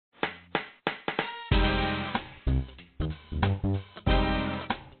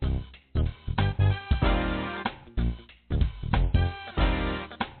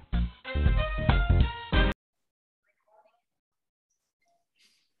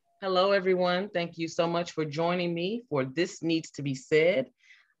Hello, everyone. Thank you so much for joining me for This Needs to Be Said.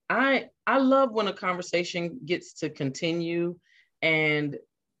 I love when a conversation gets to continue. And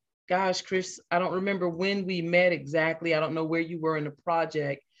gosh, Chris, I don't remember when we met exactly. I don't know where you were in the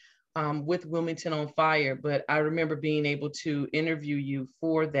project with Wilmington on Fire, but I remember being able to interview you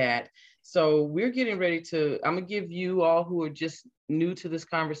for that. So we're getting ready to, I'm going to give you all who are just new to this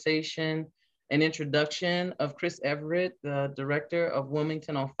conversation an introduction of Chris Everett, the director of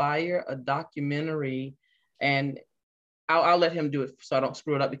Wilmington on Fire, a documentary. And I'll let him do it so I don't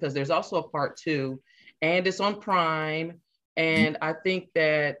screw it up because there's also a part two and it's on Prime. And I think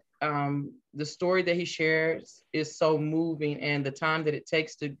that the story that he shares is so moving, and the time that it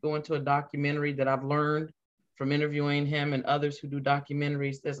takes to go into a documentary that I've learned from interviewing him and others who do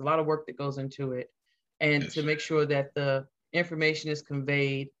documentaries, there's a lot of work that goes into it. And to make sure that the information is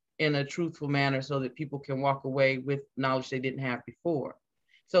conveyed in a truthful manner so that people can walk away with knowledge they didn't have before.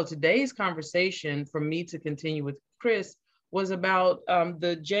 So today's conversation, for me to continue with Chris, was about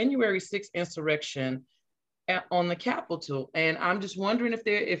the January 6th insurrection on the Capitol. And I'm just wondering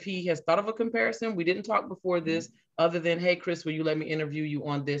if he has thought of a comparison. We didn't talk before this other than, hey, Chris, will you let me interview you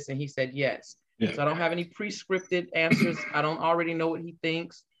on this? And he said yes. Yeah. So I don't have any pre-scripted answers. I don't already know what he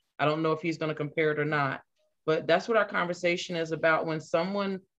thinks. I don't know if he's going to compare it or not. But that's what our conversation is about. When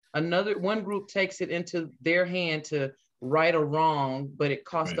one group takes it into their hand to right or wrong, but it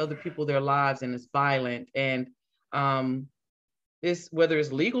costs other people their lives and it's violent. And whether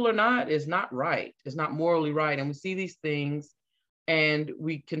it's legal or not, is not right. It's not morally right. And we see these things and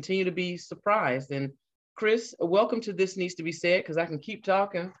we continue to be surprised. And Chris, welcome to This Needs to Be Said, because I can keep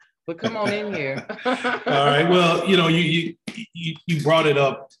talking, but come on in here. All right. Well, you brought it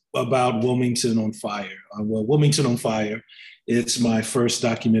up about Wilmington on Fire. Well, Wilmington on Fire, it's my first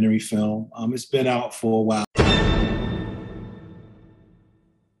documentary film. It's been out for a while.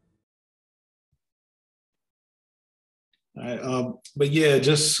 But yeah,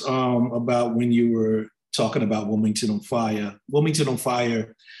 just about when you were talking about Wilmington on Fire. Wilmington on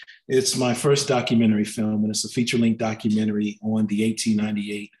Fire, it's my first documentary film, and it's a feature-length documentary on the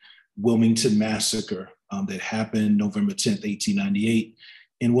 1898 Wilmington massacre that happened November 10th, 1898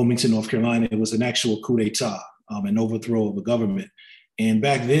 in Wilmington, North Carolina. It was an actual coup d'etat, an overthrow of a government. And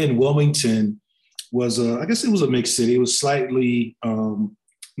back then, Wilmington was, I guess it was a mixed city. It was slightly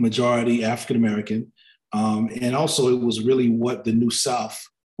majority African-American. And also it was really what the New South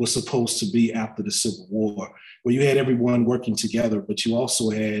was supposed to be after the Civil War, where you had everyone working together, but you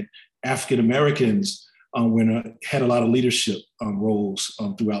also had African-Americans had a lot of leadership roles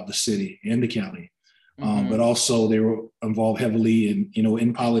throughout the city and the county. But also they were involved heavily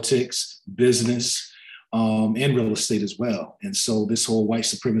in politics, business, and real estate as well. And so this whole white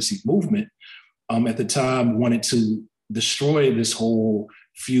supremacy movement at the time wanted to destroy this whole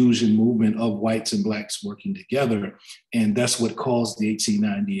fusion movement of whites and blacks working together. And that's what caused the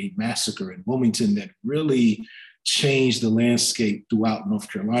 1898 massacre in Wilmington that really changed the landscape throughout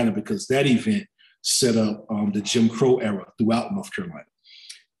North Carolina, because that event set up the Jim Crow era throughout North Carolina.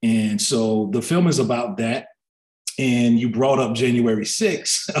 And so the film is about that. And you brought up January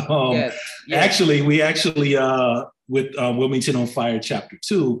 6th. Yes. Actually, with Wilmington on Fire Chapter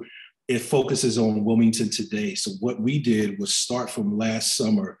 2, it focuses on Wilmington today. So what we did was start from last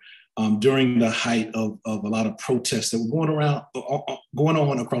summer during the height of a lot of protests that were going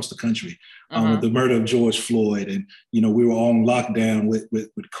on across the country with the murder of George Floyd. And, we were on lockdown with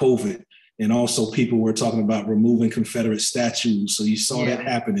COVID. And also people were talking about removing Confederate statues. So you saw that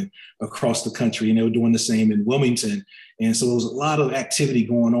happening across the country, and they were doing the same in Wilmington. And so there was a lot of activity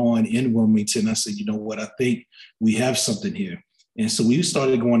going on in Wilmington. I said, you know what, I think we have something here. And so we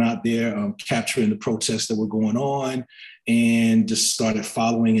started going out there, capturing the protests that were going on, and just started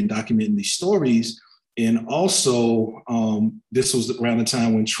following and documenting these stories. And also, this was around the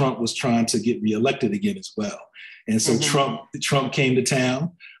time when Trump was trying to get reelected again as well. And so Trump came to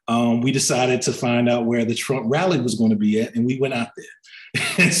town. We decided to find out where the Trump rally was going to be at, and we went out there.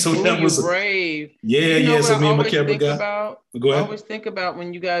 And so that was brave. So me and my camera guy. Go ahead. I always think about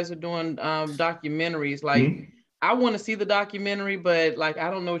when you guys are doing documentaries, like. I want to see the documentary, but I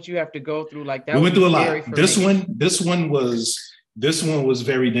don't know what you have to go through. That we went through a lot. This one was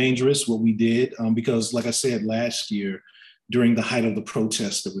very dangerous. What we did, because like I said, last year during the height of the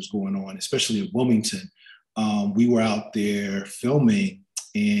protest that was going on, especially in Wilmington, we were out there filming,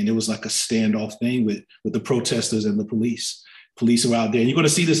 and it was like a standoff thing with the protesters and the police. Police were out there, and you're going to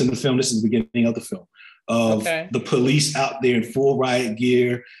see this in the film. This is the beginning of the film of the police out there in full riot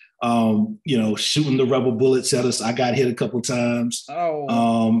gear. Shooting the rubber bullets at us. I got hit a couple times.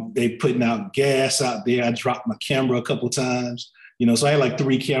 They putting out gas out there. I dropped my camera a couple times. So I had like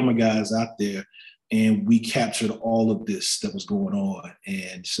 3 camera guys out there, and we captured all of this that was going on.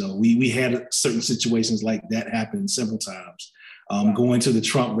 And so we had certain situations like that happen several times. Wow. Going to the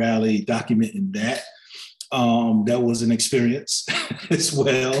Trump rally, documenting that. That was an experience as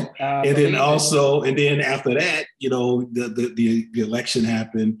well. And then after that, the election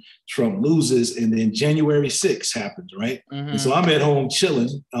happened, Trump loses, and then January 6th happens, right? Mm-hmm. And so I'm at home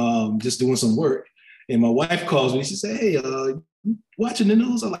chilling, just doing some work. And my wife calls me, she said, "Hey, watching the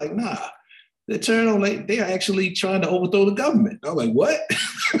news?" I'm like, "Nah." They turn on, like, they are actually trying to overthrow the government. I'm like, "What?"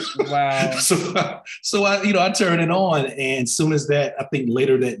 Wow. so I turn it on, and as soon as that, I think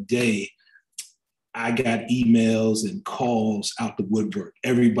later that day, I got emails and calls out the woodwork.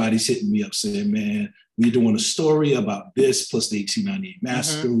 Everybody's hitting me up saying, "Man, we're doing a story about this plus the 1898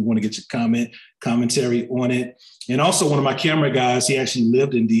 massacre. Mm-hmm. We want to get your commentary on it." And also one of my camera guys, he actually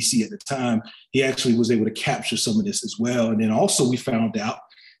lived in DC at the time. He actually was able to capture some of this as well. And then also we found out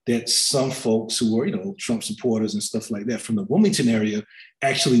that some folks who were, Trump supporters and stuff like that from the Wilmington area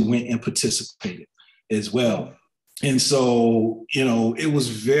actually went and participated as well. And so, it was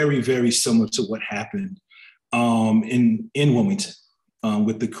very, very similar to what happened in Wilmington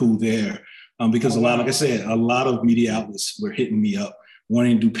with the coup there. Because like I said, a lot of media outlets were hitting me up,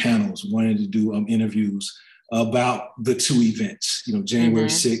 wanting to do panels, wanting to do interviews about the 2 events, January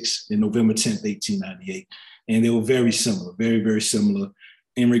 6th and November 10th, 1898. And they were very similar, very, very similar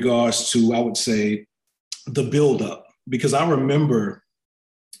in regards to, I would say, the buildup. Because I remember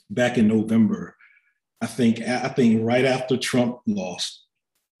back in November, I think right after Trump lost,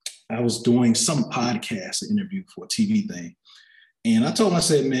 I was doing some podcast interview for a TV thing. And I told him, I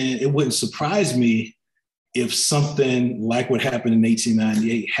said, "Man, it wouldn't surprise me if something like what happened in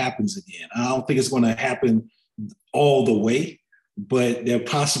 1898 happens again. I don't think it's going to happen all the way, but there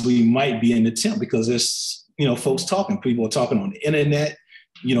possibly might be an attempt because there's, folks talking. People are talking on the internet.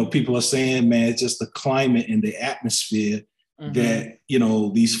 People are saying, man, it's just the climate and the atmosphere that,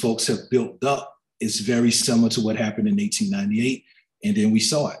 these folks have built up. It's very similar to what happened in 1898. And then we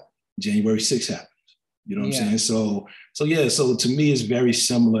saw it. January 6th happened. You know what I'm saying? So to me, it's very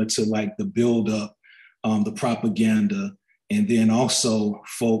similar to like the buildup, the propaganda, and then also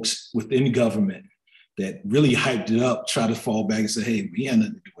folks within government that really hyped it up, try to fall back and say, "Hey, we had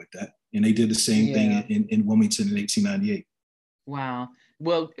nothing to do with that." And they did the same thing in Wilmington in 1898. Wow.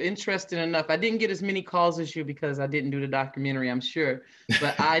 Well, interesting enough, I didn't get as many calls as you because I didn't do the documentary, I'm sure.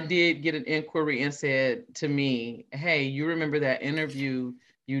 But I did get an inquiry and said to me, "Hey, you remember that interview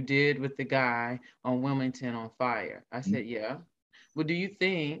you did with the guy on Wilmington on fire?" I said, "Yeah." "Well, do you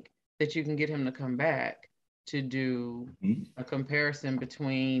think that you can get him to come back to do a comparison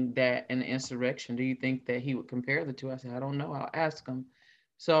between that and the insurrection? Do you think that he would compare the two?" I said, "I don't know. I'll ask him."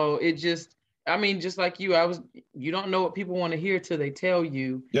 So it just, just like you, you don't know what people want to hear till they tell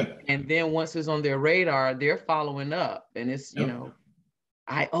you. Yeah. And then once it's on their radar, they're following up. And it's,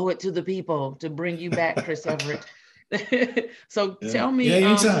 I owe it to the people to bring you back, Chris Everett. So tell me.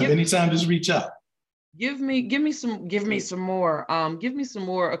 Anytime, just reach out. Give me some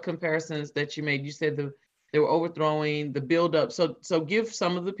more comparisons that you made. You said they were overthrowing the buildup. So give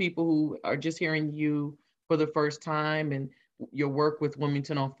some of the people who are just hearing you for the first time and your work with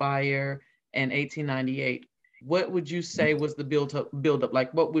Wilmington on Fire and 1898. What would you say was the buildup?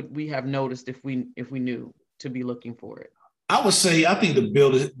 Like, what would we have noticed if we knew to be looking for it? I would say, I think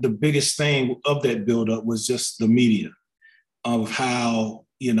the biggest thing of that buildup was just the media, of how,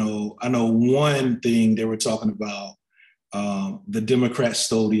 I know one thing they were talking about, the Democrats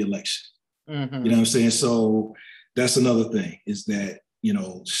stole the election. Mm-hmm. You know what I'm saying? So that's another thing, is that,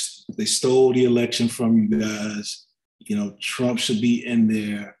 they stole the election from you guys. Trump should be in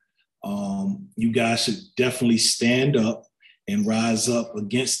there. You guys should definitely stand up and rise up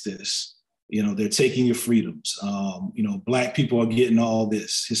against this. They're taking your freedoms. Black people are getting all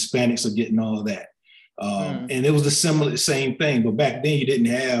this. Hispanics are getting all that. And it was the same thing. But back then you didn't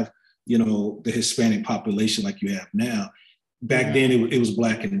have, the Hispanic population like you have now. Back then it was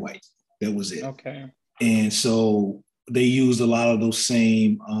black and white. That was it. Okay. And so they used a lot of those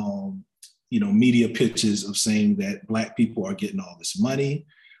same, media pitches of saying that black people are getting all this money.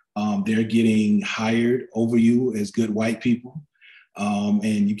 They're getting hired over you as good white people.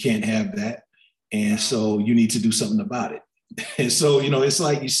 And you can't have that. And so you need to do something about it. And so, it's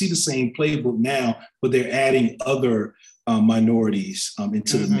like you see the same playbook now, but they're adding other minorities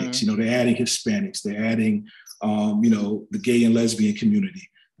into the mix. They're adding Hispanics, they're adding, the gay and lesbian community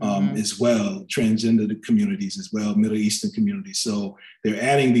as well, transgender communities as well, Middle Eastern communities. So they're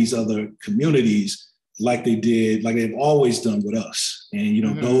adding these other communities, like they've always done with us.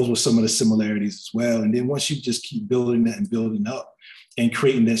 And, those were some of the similarities as well. And then once you just keep building that and building up and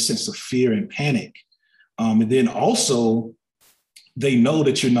creating that sense of fear and panic, and then also they know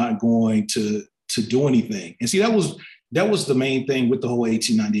that you're not going to do anything. And see, that was the main thing with the whole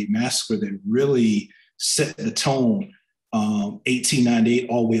 1898 massacre that really set the tone, 1898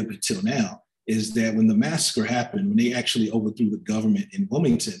 all the way up until now, is that when the massacre happened, when they actually overthrew the government in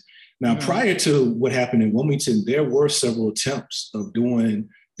Wilmington. Now, prior to what happened in Wilmington, there were several attempts of doing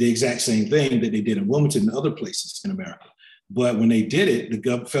the exact same thing that they did in Wilmington and other places in America. But when they did it,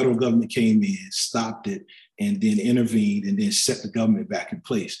 the federal government came in, stopped it, and then intervened and then set the government back in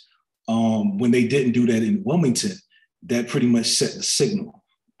place. When they didn't do that in Wilmington, that pretty much set the signal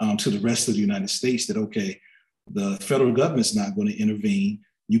to the rest of the United States that, okay, the federal government's not going to intervene.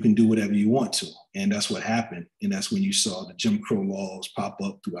 You can do whatever you want to. And that's what happened. And that's when you saw the Jim Crow laws pop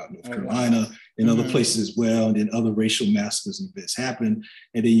up throughout North Carolina and other places as well. And then other racial massacres and events happen.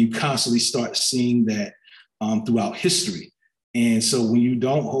 And then you constantly start seeing that throughout history. And so when you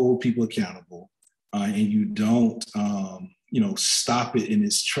don't hold people accountable and you don't, stop it in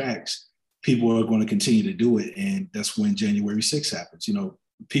its tracks, people are going to continue to do it. And that's when January 6th happens.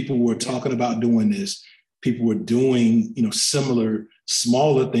 People were talking about doing this. People were doing, similar,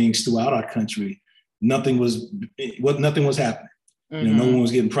 smaller things throughout our country. Nothing was happening. No one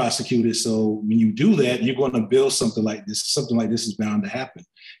was getting prosecuted. So when you do that, you're going to build something like this. Something like this is bound to happen,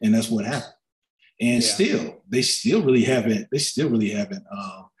 and that's what happened. And they still really haven't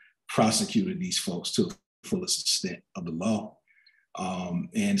prosecuted these folks to the fullest extent of the law.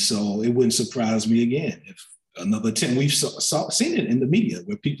 And so it wouldn't surprise me again if another attempt. We've seen it in the media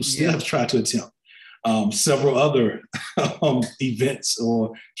where people still have tried to attempt several other events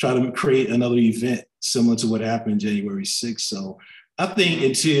or try to create another event similar to what happened January 6th. So I think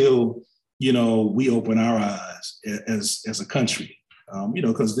until, we open our eyes as a country,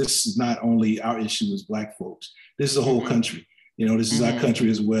 because this is not only our issue as Black folks, this is a whole country. This is our country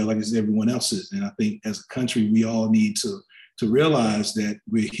as well, like it's everyone else's. And I think as a country, we all need to realize that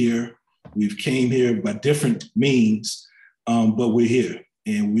we're here. We've came here by different means, but we're here.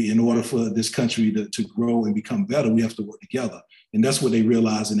 And in order for this country to grow and become better, we have to work together. And that's what they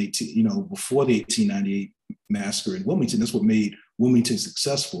realized before the 1898 massacre in Wilmington. That's what made Wilmington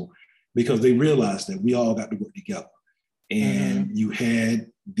successful, because they realized that we all got to work together. And you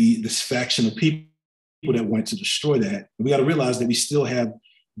had this faction of people that want to destroy that. And we got to realize that we still have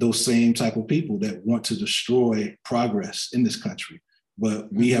those same type of people that want to destroy progress in this country.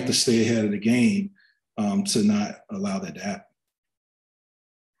 But we have to stay ahead of the game to not allow that to happen.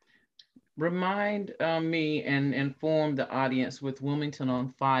 Remind me and inform the audience with Wilmington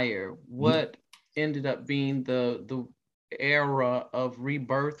on Fire, what ended up being the era of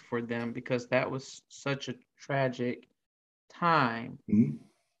rebirth for them, because that was such a tragic time.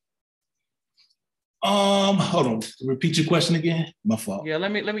 Hold on. Repeat your question again. My fault. Yeah,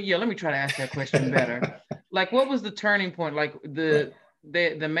 let me try to ask that question better. Like, what was the turning point? Like the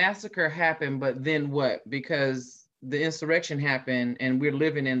massacre happened, but then what? Because the insurrection happened and we're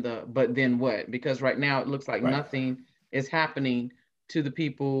living in but then what? Because right now it looks like nothing is happening to the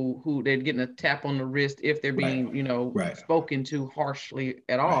people who they're getting a tap on the wrist if they're being, spoken to harshly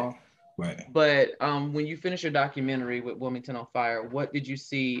at all. Right. But when you finish your documentary with Wilmington on Fire, what did you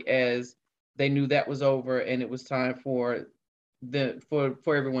see as they knew that was over and it was time for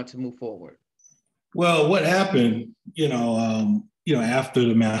everyone to move forward? Well, what happened, after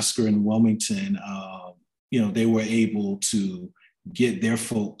the massacre in Wilmington, they were able to get their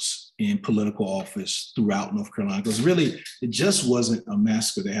folks in political office throughout North Carolina. Because really, it just wasn't a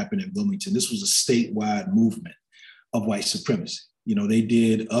massacre that happened in Wilmington. This was a statewide movement of white supremacy. They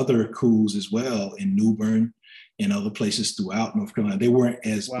did other coups as well in New Bern and other places throughout North Carolina. They weren't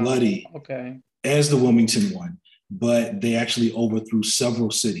as bloody as the Wilmington one, but they actually overthrew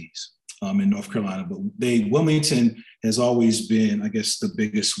several cities in North Carolina. But Wilmington has always been, I guess, the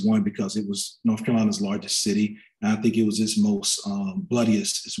biggest one because it was North Carolina's largest city. And I think it was its most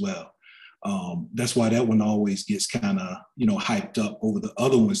bloodiest as well. That's why that one always gets kind of, hyped up over the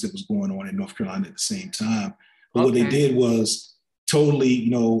other ones that was going on in North Carolina at the same time. But what they did was totally,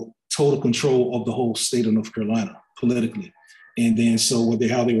 total control of the whole state of North Carolina politically. And then so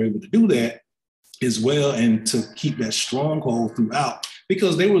how they were able to do that as well, and to keep that stronghold throughout,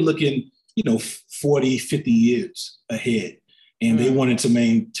 because they were looking, 40, 50 years ahead. And they wanted to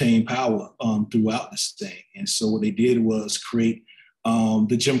maintain power throughout this thing. And so what they did was create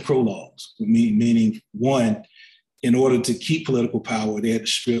the Jim Crow laws, meaning one, in order to keep political power, they had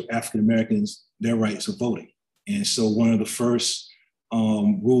to strip African Americans their rights of voting. And so one of the first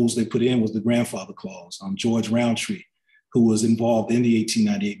rules they put in was the grandfather clause. George Roundtree, who was involved in the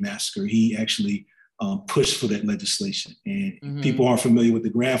 1898 massacre, he actually pushed for that legislation. And people aren't familiar with the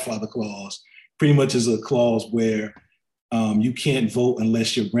grandfather clause. Pretty much is a clause where you can't vote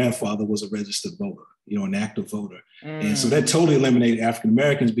unless your grandfather was a registered voter, an active voter. And so that totally eliminated African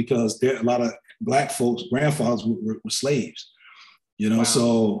Americans because there a lot of Black folks' grandfathers were slaves, Wow.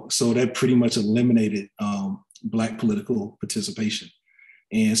 So that pretty much eliminated Black political participation.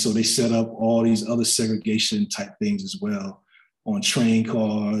 And so they set up all these other segregation type things as well on train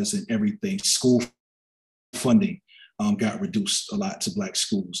cars and everything. School funding got reduced a lot to Black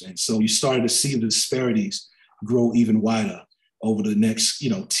schools. And so you started to see the disparities grow even wider over the next,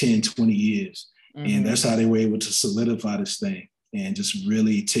 10, 20 years. And that's how they were able to solidify this thing and just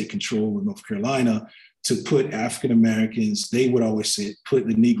really take control of North Carolina to put African Americans, they would always say, put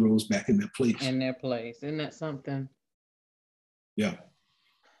the Negroes back in their place. In their place. Isn't that something? Yeah.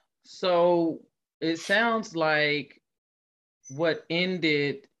 So it sounds like what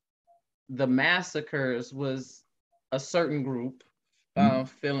ended the massacres was a certain group,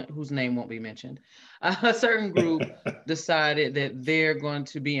 whose name won't be mentioned. A certain group decided that they're going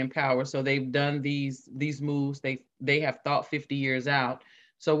to be in power. So they've done these moves. They have thought 50 years out.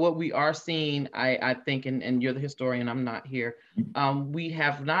 So what we are seeing, I think, and you're the historian, I'm not here, we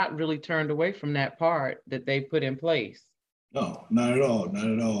have not really turned away from that part that they put in place. No, not at all,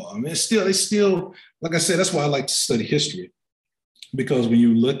 not at all. I mean, it's still, like I said, that's why I like to study history, because when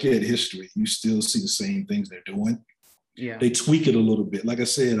you look at history, you still see the same things they're doing. Yeah. They tweak it a little bit. Like I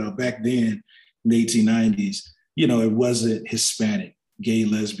said, back then in the 1890s, it wasn't Hispanic, gay,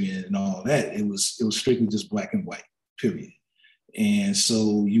 lesbian, and all that. It was strictly just Black and white, period. And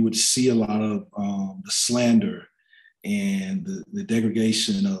so you would see a lot of the slander and the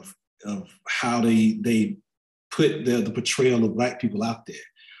degradation of how they put the portrayal of Black people out there.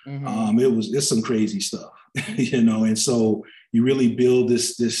 It's some crazy stuff, and so you really build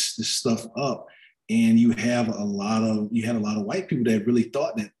this stuff up, and you had a lot of white people that really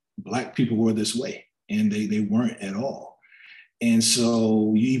thought that Black people were this way, and they weren't at all. And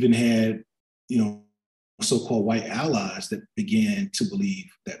so you even had, so-called white allies that began to believe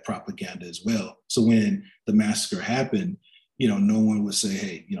that propaganda as well. So when the massacre happened, no one would say,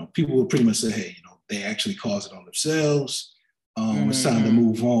 hey, people would pretty much say, hey, they actually caused it on themselves. It's time to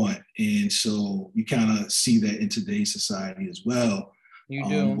move on. And so you kind of see that in today's society as well,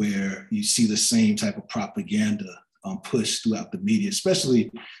 where you see the same type of propaganda pushed throughout the media,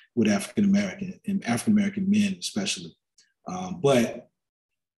 especially with African American men, especially. But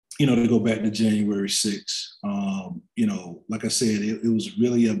to go back to January 6th, like I said, it was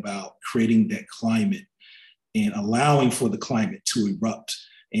really about creating that climate and allowing for the climate to erupt.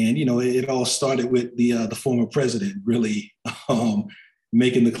 And, it all started with the former president really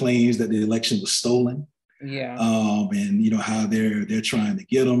making the claims that the election was stolen. Yeah. And, how they're trying to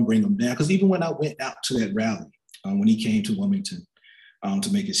get him, bring him down. Because even when I went out to that rally, when he came to Wilmington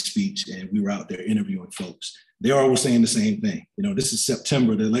to make his speech, and we were out there interviewing folks, they all were saying the same thing. This is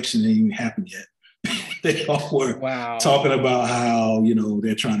September, the election ain't even happened yet. They all were talking about how,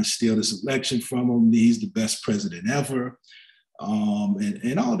 they're trying to steal this election from him. He's the best president ever.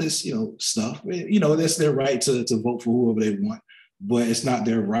 And all this, stuff. That's their right to vote for whoever they want, but it's not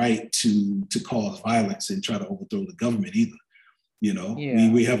their right to cause violence and try to overthrow the government either.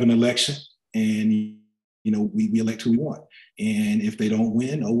 We have an election, and we elect who we want. And if they don't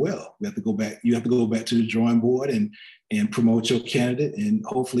win, oh well. We have to go back. You have to go back to the drawing board and promote your candidate, and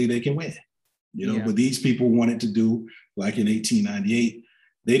hopefully they can win. But these people wanted to do like in 1898.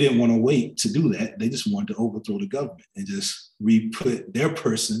 They didn't want to wait to do that. They just wanted to overthrow the government and just re-put their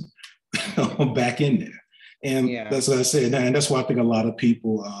person back in there. And that's what I said. And that's why I think a lot of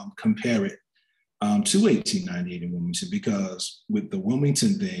people compare it to 1898 in Wilmington, because with the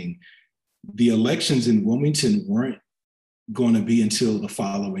Wilmington thing, the elections in Wilmington weren't going to be until the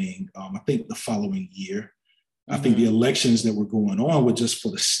following year. I think the elections that were going on were just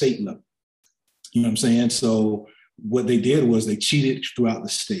for the state level. You know what I'm saying? So what they did was they cheated throughout the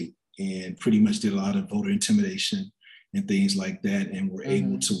state and pretty much did a lot of voter intimidation and things like that, and were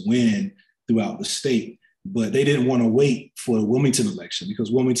able to win throughout the state. But they didn't want to wait for the Wilmington election,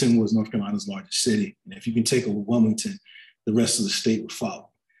 because Wilmington was North Carolina's largest city. And if you can take over Wilmington, the rest of the state would follow.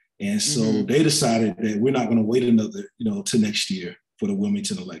 And so they decided that we're not going to wait another, to next year for the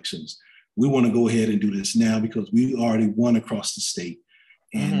Wilmington elections. We want to go ahead and do this now, because we already won across the state.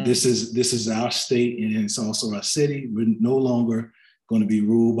 And this is our state, and it's also our city. We're no longer going to be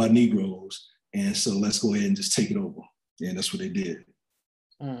ruled by Negroes. And so let's go ahead and just take it over. And that's what they did.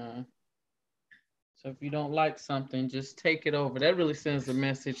 So if you don't like something, just take it over. That really sends a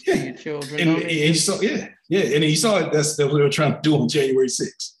message to Yeah. your children, And don't it? you saw, and you saw it. That's what they were trying to do on January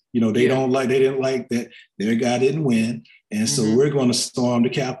 6th. You know, they didn't like that their guy didn't win, and so we're going to storm the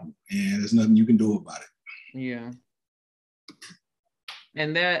Capitol, and there's nothing you can do about it. Yeah.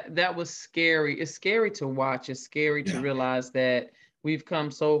 And that was scary. It's scary to watch. It's scary to realize that we've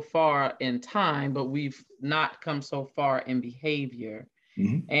come so far in time, but we've not come so far in behavior.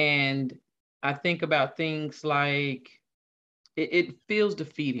 And I think about things like it feels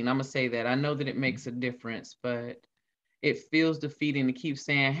defeating. I'm gonna say that. I know that it makes a difference, but it feels defeating to keep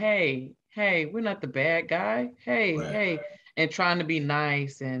saying, hey, we're not the bad guy. Hey, and trying to be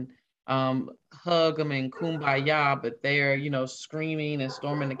nice and hug them and kumbaya, but they're, screaming and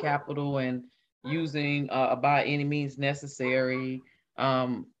storming the Capitol and using by any means necessary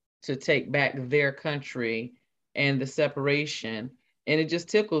to take back their country and the separation. And it just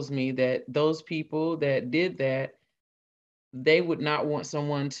tickles me that those people that did that, they would not want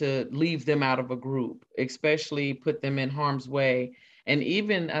someone to leave them out of a group, especially put them in harm's way. And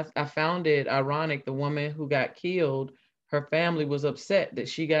even I found it ironic, the woman who got killed, her family was upset that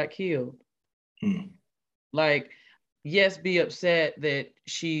she got killed. Like, yes, be upset that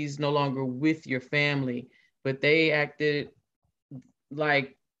she's no longer with your family, but they acted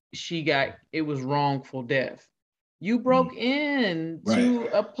like it was wrongful death. You broke in to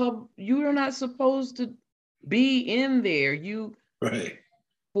a pub. You are not supposed to be in there. You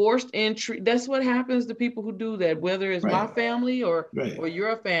forced entry. That's what happens to people who do that, whether it's my family or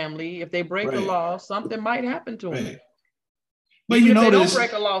your family. If they break a law, something might happen to them. But even if they don't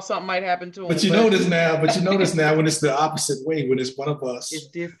break a law, something might happen to them. But you notice now when it's the opposite way, when it's one of us, it's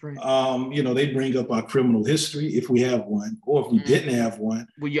different. They bring up our criminal history if we have one, or if we didn't have one.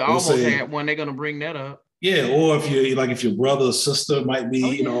 Well, you almost had one. They're gonna bring that up. Yeah, or if your brother or sister might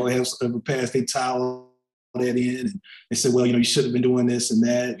be, have a past, they tie that in and they say, well, you should have been doing this and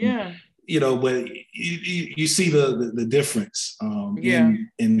that. Yeah. And, but you see the difference in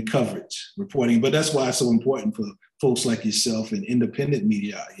the coverage reporting. But that's why it's so important for folks like yourself and independent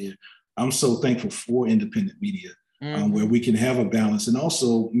media out here. I'm so thankful for independent media where we can have a balance. And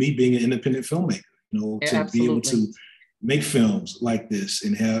also me being an independent filmmaker, to be able to make films like this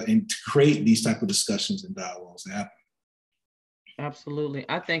and to create these type of discussions and dialogues that happen. Absolutely.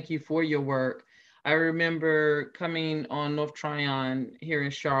 I thank you for your work. I remember coming on North Tryon here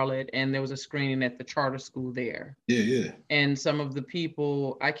in Charlotte, and there was a screening at the charter school there. Yeah. And some of the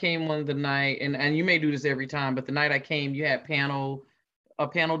people, I came one of the night, and you may do this every time, but the night I came, you had a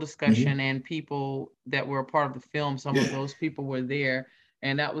panel discussion and people that were a part of the film. Some of those people were there.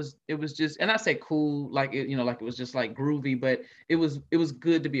 And it was just, and I say cool, like it, like it was just like groovy, but it was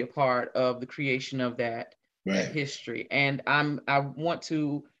good to be a part of the creation of that history. And I want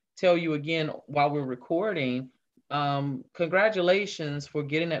to tell you again while we're recording, congratulations for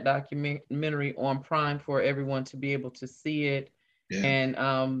getting that documentary on Prime for everyone to be able to see it.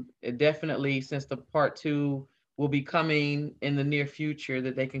 And definitely, since the part 2 will be coming in the near future,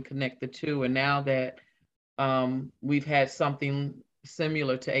 that they can connect the two. And now that we've had something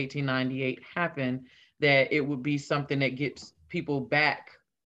similar to 1898 happen, that it would be something that gets people back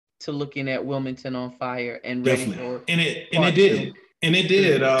to looking at Wilmington on Fire and ready for it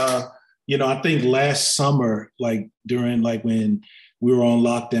did. I think last summer, during when we were on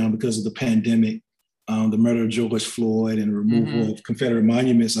lockdown because of the pandemic, the murder of George Floyd and the removal of Confederate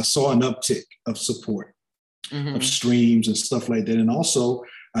monuments, I saw an uptick of support of streams and stuff like that. And also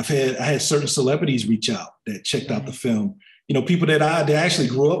I had certain celebrities reach out that checked out the film. People that I actually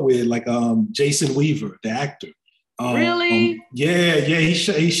grew up with, like Jason Weaver, the actor. Really?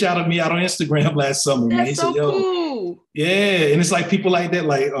 He shouted me out on Instagram last summer. That's man. He so said, "Yo, cool." Yeah, and it's like people like that,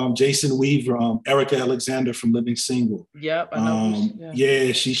 like Jason Weaver, Erica Alexander from Living Single. Yep, I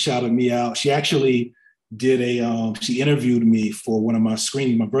know. She shouted me out. She actually did she interviewed me for one of my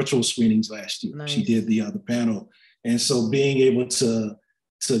virtual screenings last year. Nice. She did the panel, and so being able to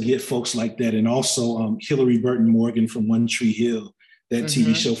get folks like that, and also Hillary Burton Morgan from One Tree Hill, that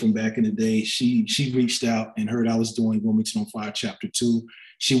TV show from back in the day, she reached out and heard I was doing Wilmington on Fire Chapter 2.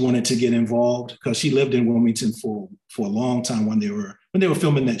 She wanted to get involved because she lived in Wilmington for a long time when they were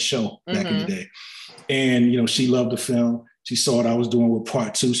filming that show back in the day. And she loved the film. She saw what I was doing with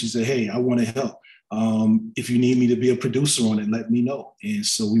part 2. She said, "Hey, I want to help. If you need me to be a producer on it, let me know." And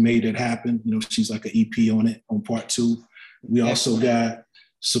so we made it happen. She's like an EP on it on part 2. We also got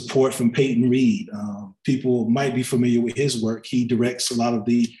support from Peyton Reed. People might be familiar with his work. He directs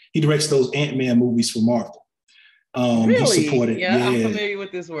those Ant-Man movies for Marvel. Really? He supported. Yeah, I'm familiar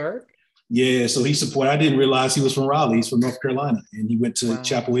with this work. Yeah, so he supported. I didn't realize he was from Raleigh. He's from North Carolina, and he went to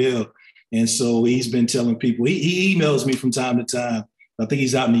Chapel Hill. And so he's been telling people, he emails me from time to time. I think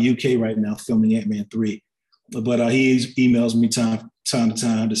he's out in the UK right now filming Ant-Man 3. But he emails me time to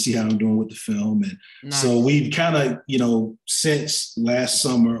time to see how I'm doing with the film. And so we've kind of, since last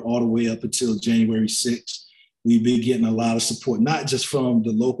summer all the way up until January 6th, we've been getting a lot of support, not just from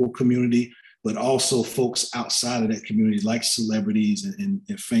the local community, but also folks outside of that community, like celebrities and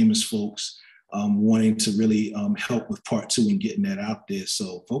famous folks wanting to really help with part 2 and getting that out there.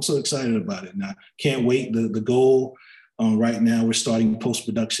 So folks are excited about it. Now, can't wait. The goal right now, we're starting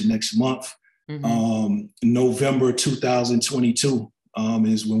post-production next month. November 2022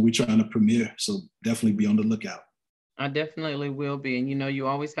 is when we're trying to premiere. So definitely be on the lookout. I definitely will be. And you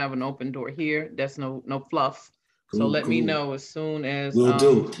always have an open door here. That's no fluff. Cool, so let me know as soon as We'll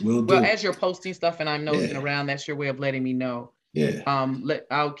do. Well, as you're posting stuff and I'm nosing around, that's your way of letting me know. Yeah.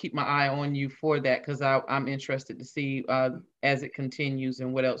 I'll keep my eye on you for that, because I'm interested to see as it continues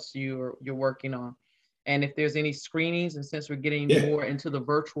and what else you're working on. And if there's any screenings, and since we're getting more into the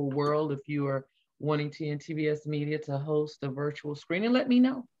virtual world, if you are wanting TNTBS Media to host a virtual screening, let me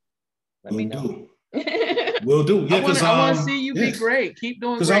know. Let me know. We'll do. Yeah, because I want to see you be great. Keep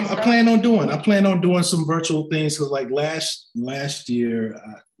doing. Because I plan on doing some virtual things. Because like last year,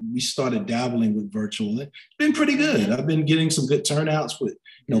 we started dabbling with virtual. It's been pretty good. I've been getting some good turnouts with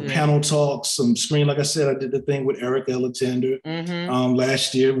panel talks, some screen. Like I said, I did the thing with Eric Elitender.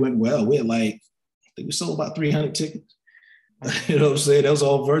 Last year went well. We had I think we sold about 300 tickets. You know what I'm saying? That was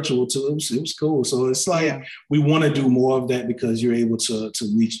all virtual too. It was cool. So it's like we want to do more of that, because you're able to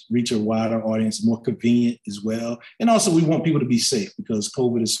reach a wider audience, more convenient as well. And also we want people to be safe, because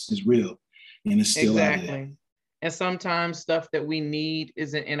COVID is real and it's still out there. And sometimes stuff that we need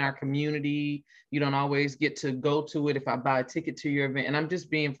isn't in our community. You don't always get to go to it if I buy a ticket to your event. And I'm just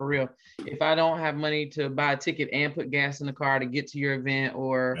being for real. If I don't have money to buy a ticket and put gas in the car to get to your event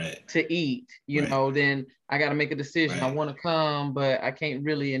or to eat, you know, then I got to make a decision. I want to come, but I can't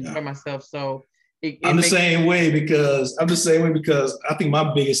really enjoy myself. So I'm the same way because I think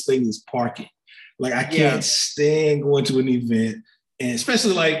my biggest thing is parking. Like I can't stand going to an event, and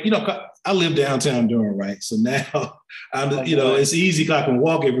especially I live downtown Durham, right? So now it's easy because I can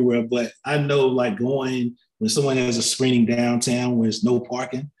walk everywhere, but I know going when someone has a screening downtown where there's no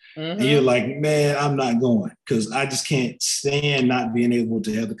parking, and you're like, man, I'm not going, because I just can't stand not being able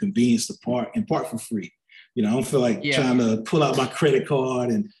to have the convenience to park and park for free. I don't feel like trying to pull out my credit card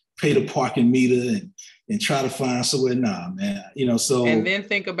and pay the parking meter and try to find somewhere. Nah, man. So and then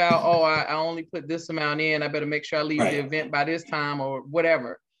think about, I only put this amount in. I better make sure I leave the event by this time or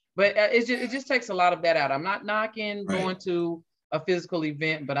whatever. But it just takes a lot of that out. I'm not knocking going to a physical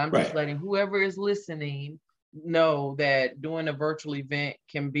event, but I'm just letting whoever is listening know that doing a virtual event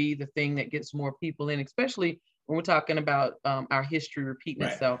can be the thing that gets more people in, especially when we're talking about our history repeating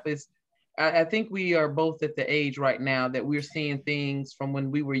itself. I think we are both at the age right now that we're seeing things from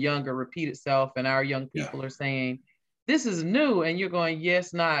when we were younger repeat itself, and our young people are saying, this is new. And you're going,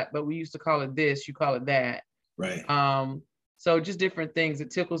 yes, not, but we used to call it this, you call it that. Right. So just different things.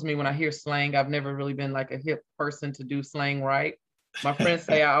 It tickles me when I hear slang. I've never really been like a hip person to do slang right. My friends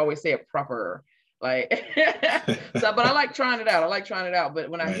say I always say it proper. But I like trying it out. But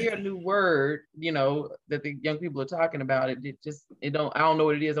when I hear a new word, that the young people are talking about, I don't know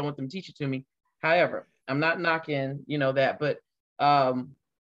what it is. I want them to teach it to me. However, I'm not knocking, that, but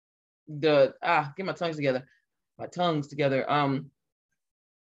get my tongues together. I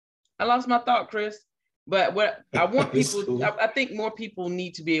lost my thought, Chris. But what I want people, cool. I think more people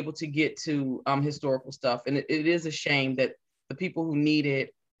need to be able to get to historical stuff. And it is a shame that the people who need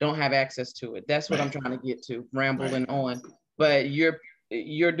it don't have access to it. That's what I'm trying to get to, rambling on. But you're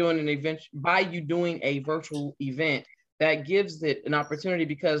doing an event, by you doing a virtual event, that gives it an opportunity,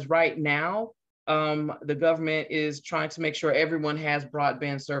 because right now, the government is trying to make sure everyone has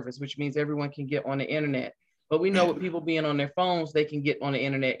broadband service, which means everyone can get on the internet. But we know with people being on their phones, they can get on the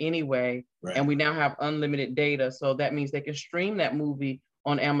internet anyway. And we now have unlimited data. So that means they can stream that movie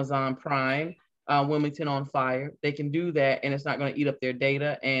on Amazon Prime, Wilmington on Fire. They can do that, and it's not going to eat up their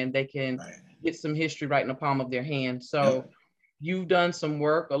data, and they can get some history right in the palm of their hand. So you've done some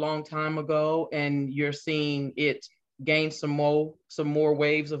work a long time ago, and you're seeing it gain some more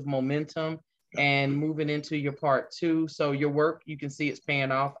waves of momentum and moving into your part 2. So your work, you can see it's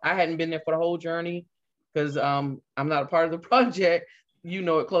paying off. I hadn't been there for the whole journey, because I'm not a part of the project. You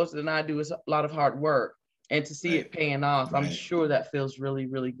know it closer than I do. It's a lot of hard work. And to see it paying off, I'm sure that feels really,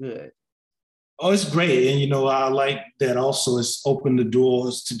 really good. Oh, it's great. And, I like that also it's opened the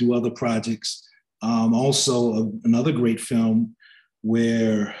doors to do other projects. Also, another great film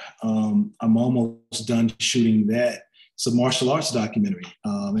where I'm almost done shooting that. It's a martial arts documentary.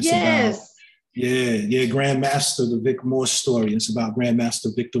 It's Yes. about Grandmaster, the Vic Moore story. It's about Grandmaster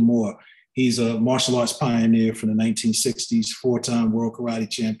Victor Moore. He's a martial arts pioneer from the 1960s, 4-time world karate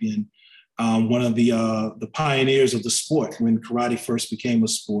champion. One of the pioneers of the sport when karate first became a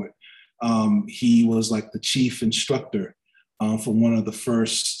sport. He was like the chief instructor for one of the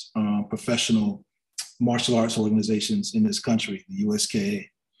first professional martial arts organizations in this country, the USKA.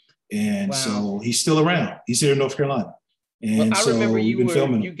 And so he's still around. He's here in North Carolina. And I remember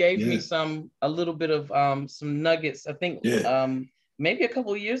you gave me a little bit of some nuggets, I think maybe a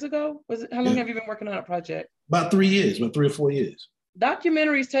couple of years ago. How long have you been working on a project? About 3 years, about 3 or 4 years.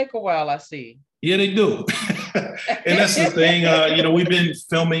 Documentaries take a while, I see. Yeah, they do. And that's the thing. We've been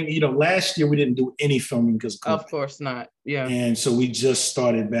filming, last year we didn't do any filming because of COVID. Of course not. Yeah. And so we just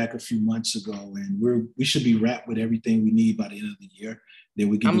started back a few months ago, and we should be wrapped with everything we need by the end of the year. Then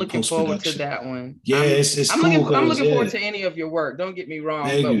we can I'm looking forward to that one. Yeah, it's I'm cool. I'm looking forward to any of your work. Don't get me wrong.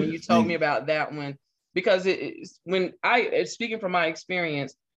 But when you told me about that one, because speaking from my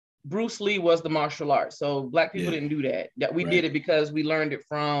experience, Bruce Lee was the martial arts. So Black people didn't do that. That we did it because we learned it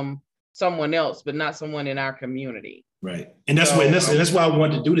from someone else, but not someone in our community. Right. And that's why I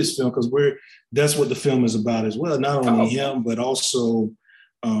wanted to do this film, because that's what the film is about as well. Not only him, but also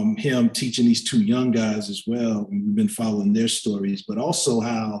him teaching these 2 young guys as well. And we've been following their stories, but also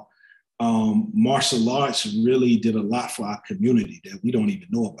how martial arts really did a lot for our community that we don't even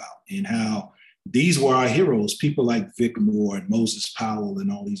know about, and how these were our heroes, people like Vic Moore and Moses Powell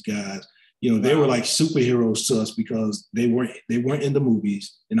and all these guys. They were like superheroes to us because they weren't in the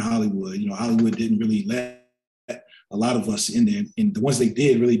movies in Hollywood. Hollywood didn't really let a lot of us in there, and the ones they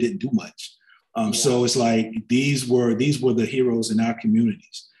did really didn't do much. So it's like these were the heroes in our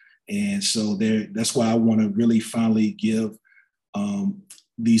communities, and so that's why I want to really finally give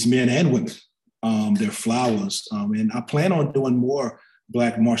these men and women their flowers. And I plan on doing more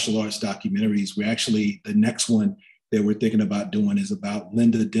Black martial arts documentaries. The next one that we're thinking about doing is about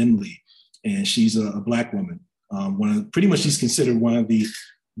Linda Denley. And she's a Black woman. She's considered one of the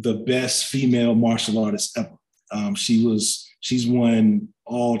best female martial artists ever. She's won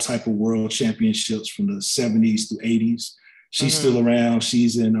all type of world championships from the 70s to 80s. She's still around.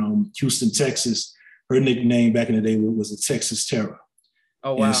 She's in Houston, Texas. Her nickname back in the day was the Texas Terror.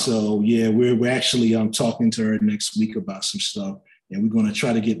 Oh wow! And so we're actually talking to her next week about some stuff, and we're going to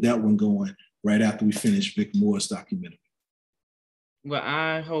try to get that one going right after we finish Vic Moore's documentary. Well,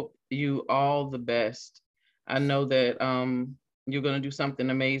 I hope you all the best. I know that you're going to do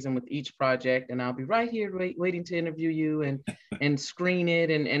something amazing with each project, and I'll be right here waiting to interview you and screen it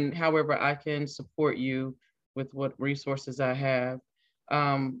and however I can support you with what resources I have.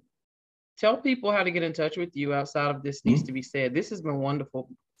 Tell people how to get in touch with you outside of This Needs to Be Said. This has been wonderful.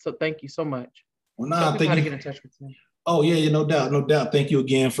 So thank you so much. Well, tell people how to get in touch with you. Oh, yeah, no doubt. Thank you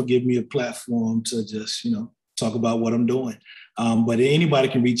again for giving me a platform to just, talk about what I'm doing. But anybody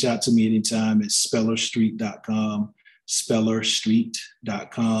can reach out to me anytime at spellerstreet.com,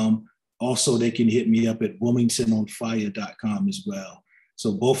 spellerstreet.com. Also, they can hit me up at wilmingtononfire.com as well.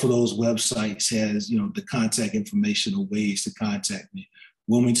 So both of those websites has, the contact information or ways to contact me.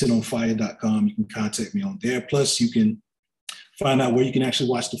 wilmingtononfire.com, you can contact me on there. Plus, you can find out where you can actually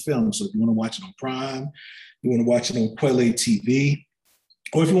watch the film. So if you want to watch it on Prime, you want to watch it on Quelle TV,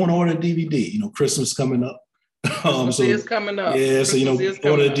 or if you want to order a DVD, Christmas coming up. Christmas is coming up. Yeah, so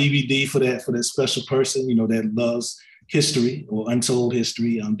order a DVD for that special person, that loves history or untold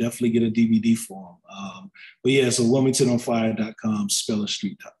history. Definitely get a DVD for them. But yeah, so WilmingtonOnFire.com,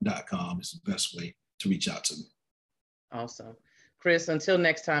 SpellerStreet.com is the best way to reach out to me. Awesome. Chris, until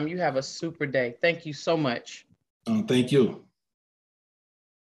next time, you have a super day. Thank you so much. Thank you.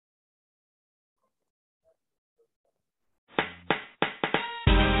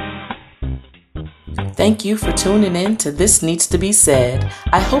 Thank you for tuning in to This Needs to Be Said.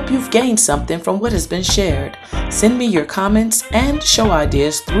 I hope you've gained something from what has been shared. Send me your comments and show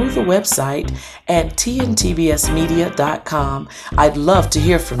ideas through the website at tntvsmedia.com. I'd love to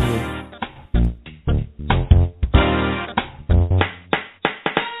hear from you.